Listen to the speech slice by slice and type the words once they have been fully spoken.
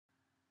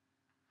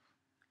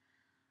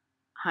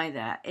Hi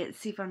there,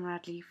 it's Yvonne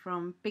Radley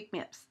from Big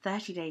Me Up's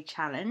 30-day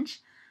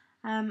challenge.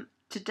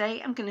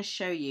 Today I'm going to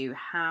show you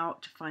how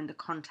to find the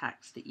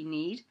contacts that you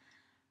need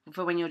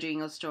for when you're doing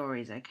your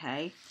stories,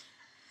 okay?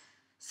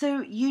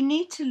 So you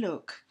need to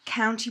look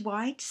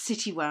county-wide,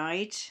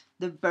 city-wide,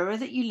 the borough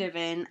that you live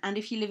in, and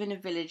if you live in a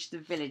village, the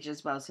village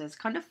as well. So there's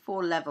kind of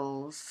 4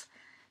 levels.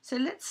 So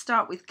let's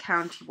start with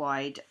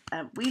county-wide.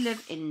 We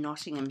live in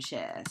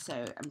Nottinghamshire,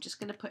 so I'm just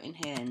going to put in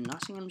here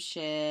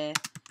Nottinghamshire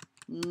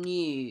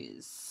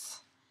news.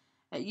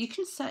 You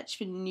can search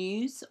for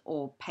news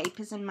or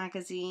papers and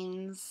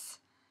magazines.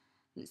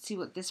 Let's see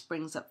what this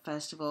brings up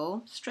first of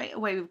all. Straight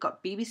away we've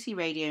got BBC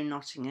Radio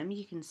Nottingham,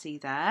 you can see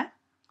there.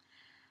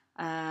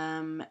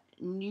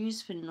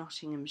 News for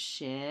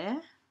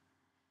Nottinghamshire.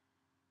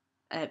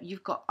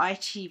 You've got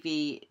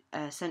ITV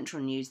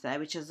Central News there,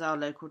 which is our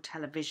local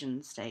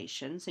television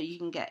station, so you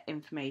can get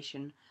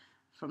information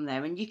from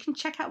there and you can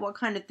check out what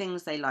kind of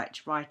things they like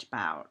to write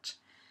about.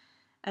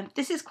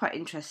 This is quite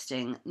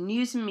interesting.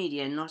 News and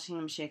Media,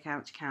 Nottinghamshire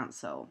County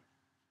Council.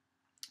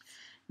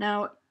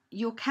 Now,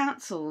 your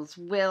councils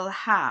will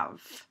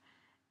have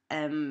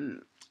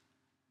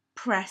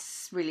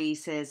press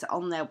releases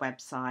on their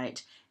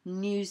website,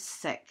 news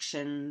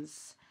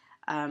sections.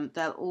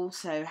 They'll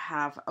also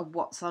have a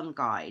What's On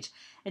guide.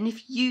 And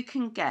if you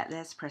can get,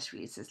 there's press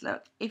releases,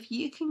 look, if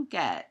you can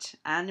get,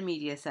 and a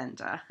media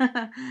centre,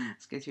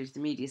 let's go through to the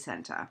media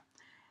centre.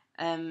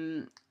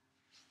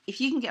 If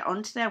you can get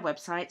onto their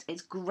website,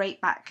 it's great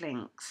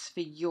backlinks for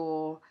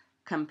your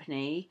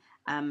company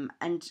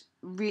and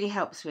really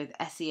helps with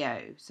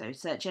SEO. So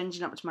search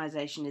engine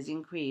optimization is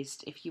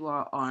increased if you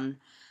are on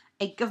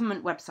a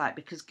government website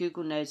because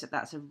Google knows that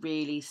that's a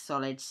really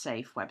solid,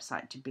 safe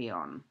website to be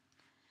on.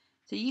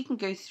 So you can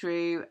go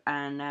through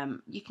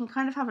and you can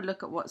kind of have a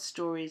look at what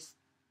stories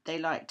they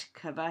like to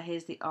cover.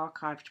 Here's the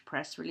archived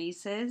press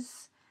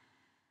releases.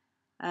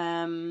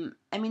 I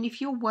mean, if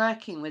you're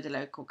working with a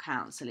local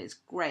council, it's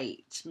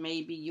great.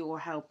 Maybe you're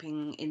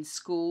helping in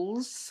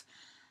schools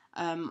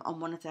on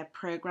one of their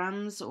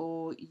programs,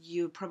 or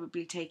you're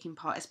probably taking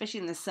part, especially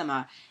in the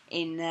summer,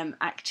 in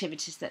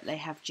activities that they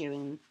have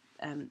during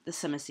the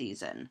summer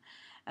season.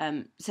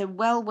 So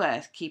well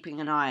worth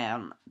keeping an eye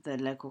on the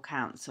local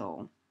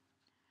council.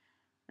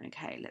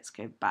 Okay, let's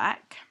go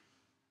back.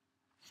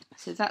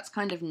 So that's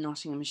kind of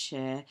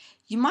Nottinghamshire.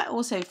 You might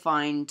also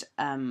find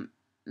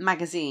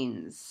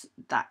magazines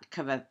that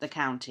cover the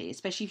county,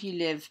 especially if you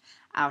live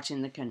out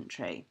in the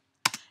country.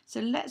 So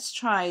let's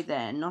try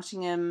there,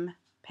 Nottingham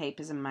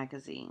papers and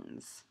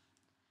magazines.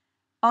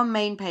 Our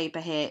main paper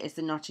here is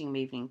the Nottingham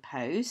Evening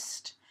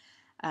Post.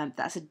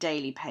 That's a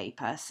daily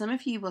paper. Some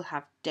of you will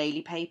have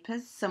daily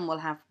papers, some will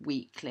have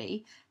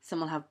weekly, some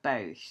will have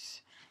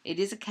both. It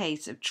is a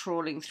case of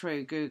trawling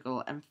through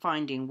Google and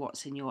finding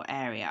what's in your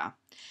area.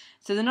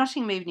 So the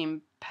Nottingham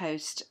Evening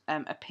Post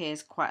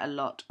appears quite a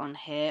lot on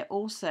here.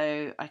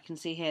 Also, I can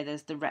see here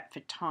there's the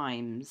Retford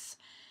Times.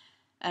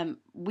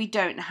 We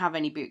don't have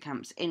any boot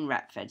camps in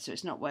Retford, so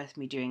it's not worth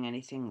me doing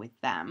anything with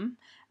them.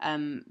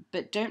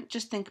 But don't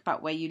just think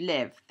about where you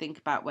live. Think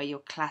about where your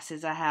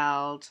classes are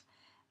held,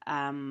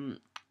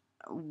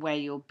 where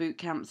your boot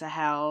camps are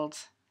held.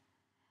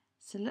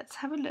 So let's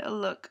have a little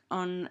look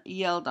on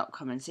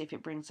Yale.com and see if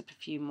it brings up a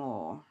few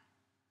more.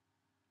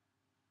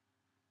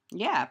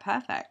 Yeah,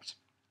 perfect.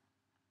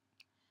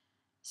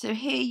 So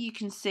here you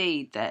can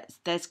see that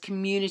there's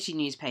community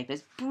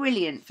newspapers,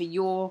 brilliant for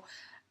your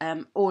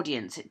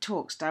audience. It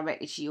talks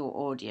directly to your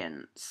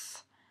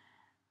audience.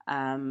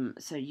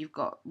 So you've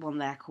got one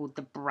there called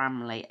the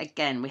Bramley.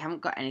 Again, we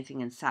haven't got anything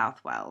in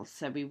South Wales,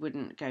 so we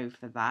wouldn't go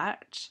for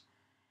that.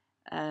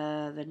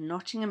 The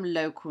Nottingham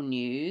Local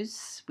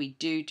News, we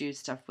do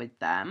stuff with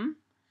them.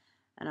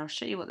 And I'll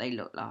show you what they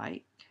look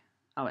like.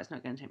 Oh, it's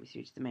not going to take me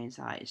through to the main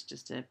site. It's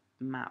just a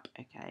map,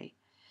 okay.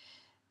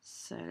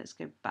 So let's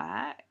go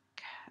back.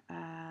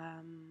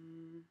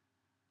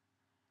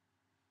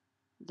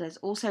 There's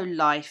also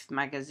Life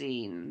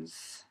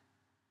magazines,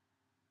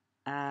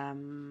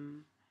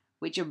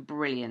 which are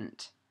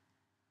brilliant.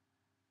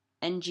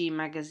 NG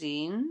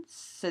magazines,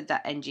 so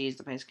that NG is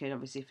the postcode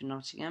obviously for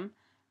Nottingham.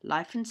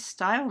 Life and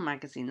Style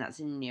magazine, that's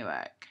in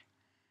Newark.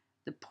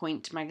 The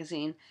Point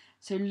magazine.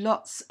 So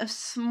lots of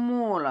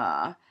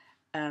smaller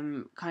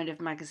kind of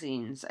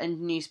magazines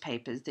and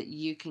newspapers that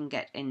you can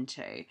get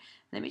into.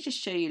 Let me just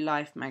show you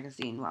Life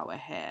magazine while we're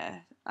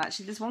here.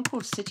 Actually, there's one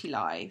called City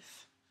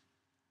Life.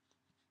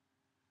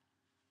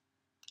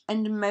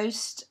 And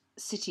most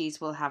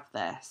cities will have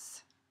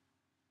this.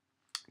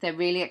 They're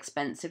really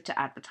expensive to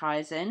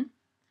advertise in.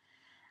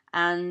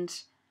 And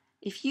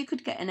if you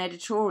could get an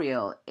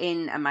editorial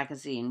in a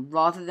magazine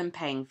rather than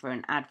paying for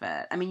an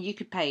advert, I mean, you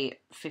could pay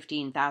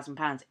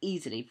 £15,000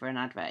 easily for an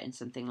advert in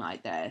something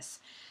like this.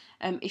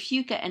 If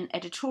you get an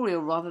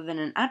editorial rather than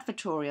an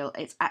advertorial,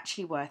 it's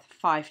actually worth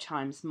 5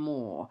 times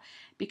more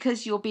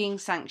because you're being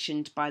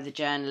sanctioned by the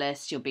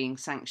journalist, you're being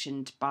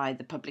sanctioned by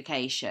the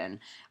publication,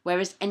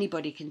 whereas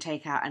anybody can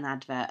take out an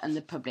advert and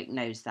the public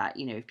knows that.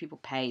 You know, if people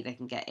pay, they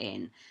can get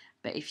in.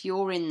 But if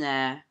you're in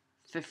there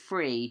for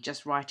free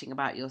just writing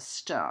about your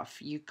stuff.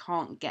 You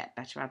can't get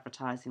better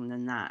advertising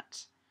than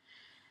that.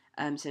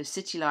 So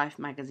City Life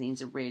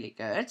magazines are really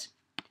good.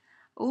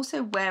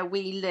 Also, where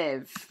we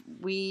live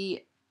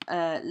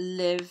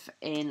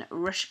in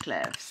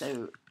Rushcliffe,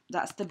 so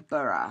that's the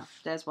borough.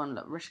 There's one,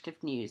 look,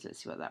 Rushcliffe News.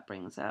 Let's see what that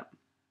brings up.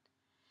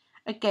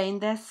 Again,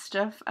 there's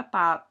stuff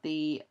about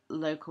the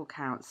local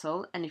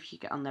council, and if you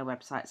get on their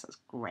websites, that's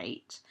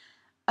great.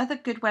 Other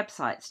good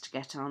websites to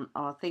get on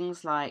are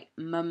things like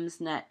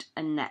Mumsnet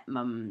and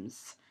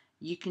NetMums.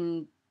 You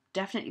can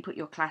definitely put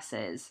your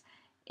classes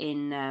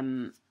in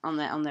on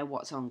their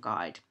What's On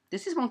guide.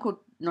 This is one called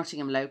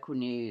Nottingham Local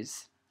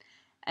News,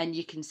 and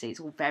you can see it's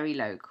all very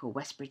local.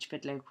 West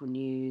Bridgford Local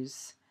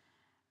News,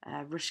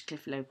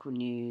 Rushcliffe Local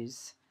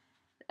News.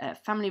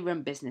 Family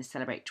run business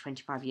celebrate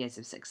 25 years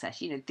of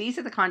success. You know, these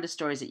are the kind of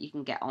stories that you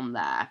can get on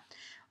there.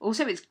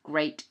 Also, it's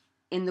great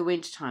in the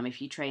wintertime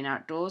if you train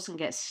outdoors and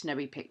get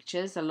snowy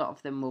pictures. A lot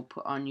of them will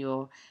put on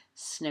your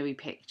snowy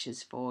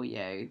pictures for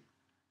you.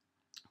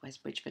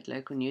 West Bridgford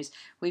Local News.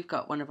 We've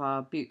got one of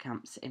our boot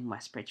camps in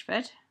West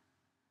Bridgford.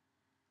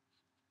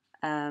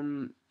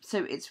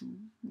 So it's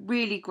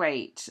really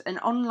great, and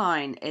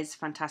online is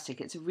fantastic.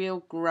 It's a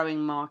real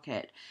growing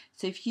market.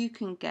 So if you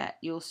can get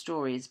your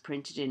stories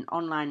printed in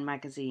online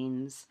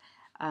magazines,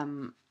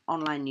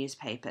 online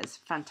newspapers,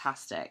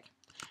 fantastic.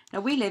 Now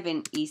we live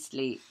in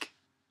Eastleek,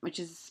 which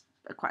is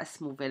quite a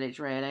small village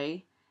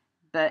really,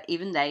 but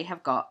even they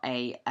have got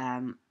a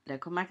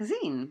local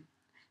magazine.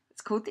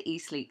 It's called the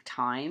Eastleek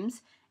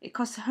Times. It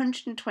costs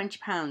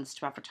 £120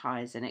 to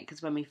advertise in it,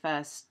 because when we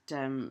first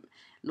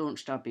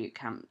launched our boot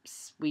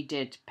camps, we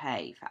did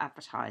pay for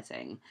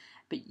advertising.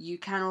 But you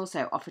can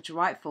also offer to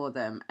write for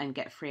them and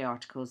get free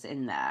articles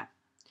in there.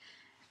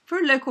 For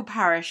a local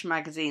parish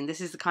magazine,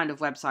 this is the kind of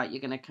website you're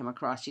going to come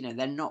across. You know,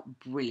 they're not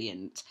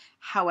brilliant.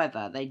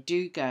 However, they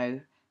do go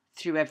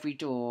through every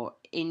door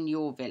in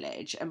your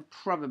village and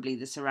probably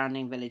the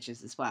surrounding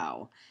villages as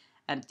well.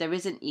 There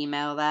is an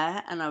email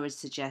there, and I would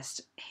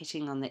suggest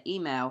hitting on the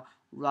email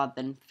rather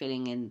than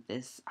filling in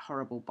this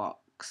horrible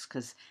box,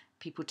 because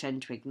people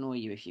tend to ignore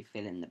you if you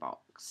fill in the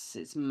box.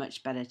 It's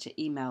much better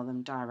to email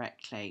them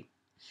directly.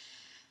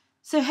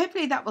 So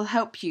hopefully that will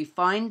help you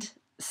find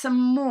some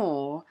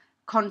more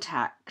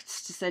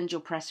contacts to send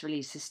your press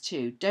releases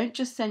to. Don't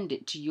just send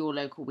it to your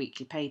local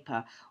weekly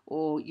paper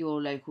or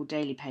your local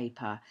daily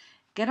paper.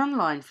 Get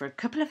online for a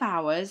couple of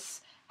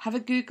hours, have a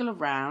Google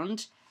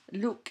around,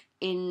 look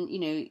in, you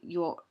know,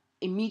 your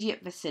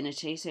immediate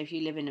vicinity. So if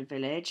you live in a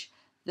village,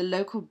 the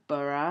local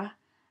borough,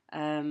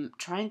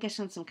 try and get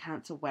on some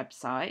council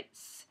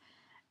websites.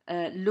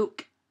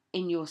 Look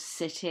in your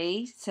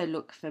city, so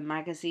look for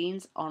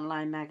magazines,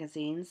 online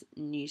magazines,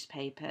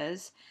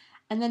 newspapers,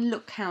 and then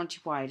look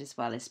county-wide as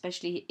well,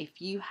 especially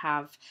if you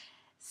have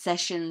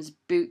sessions,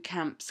 boot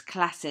camps,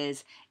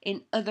 classes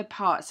in other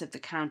parts of the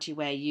county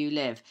where you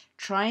live.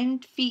 Try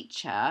and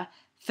feature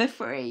for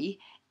free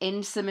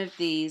in some of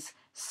these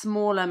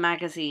smaller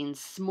magazines,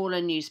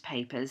 smaller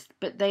newspapers,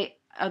 but they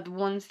are the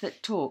ones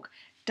that talk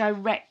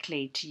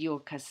directly to your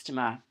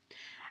customer.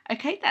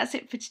 Okay, that's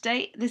it for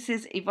today. This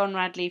is Yvonne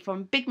Radley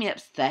from Big Me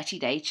Up's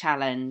 30-Day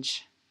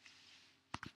Challenge.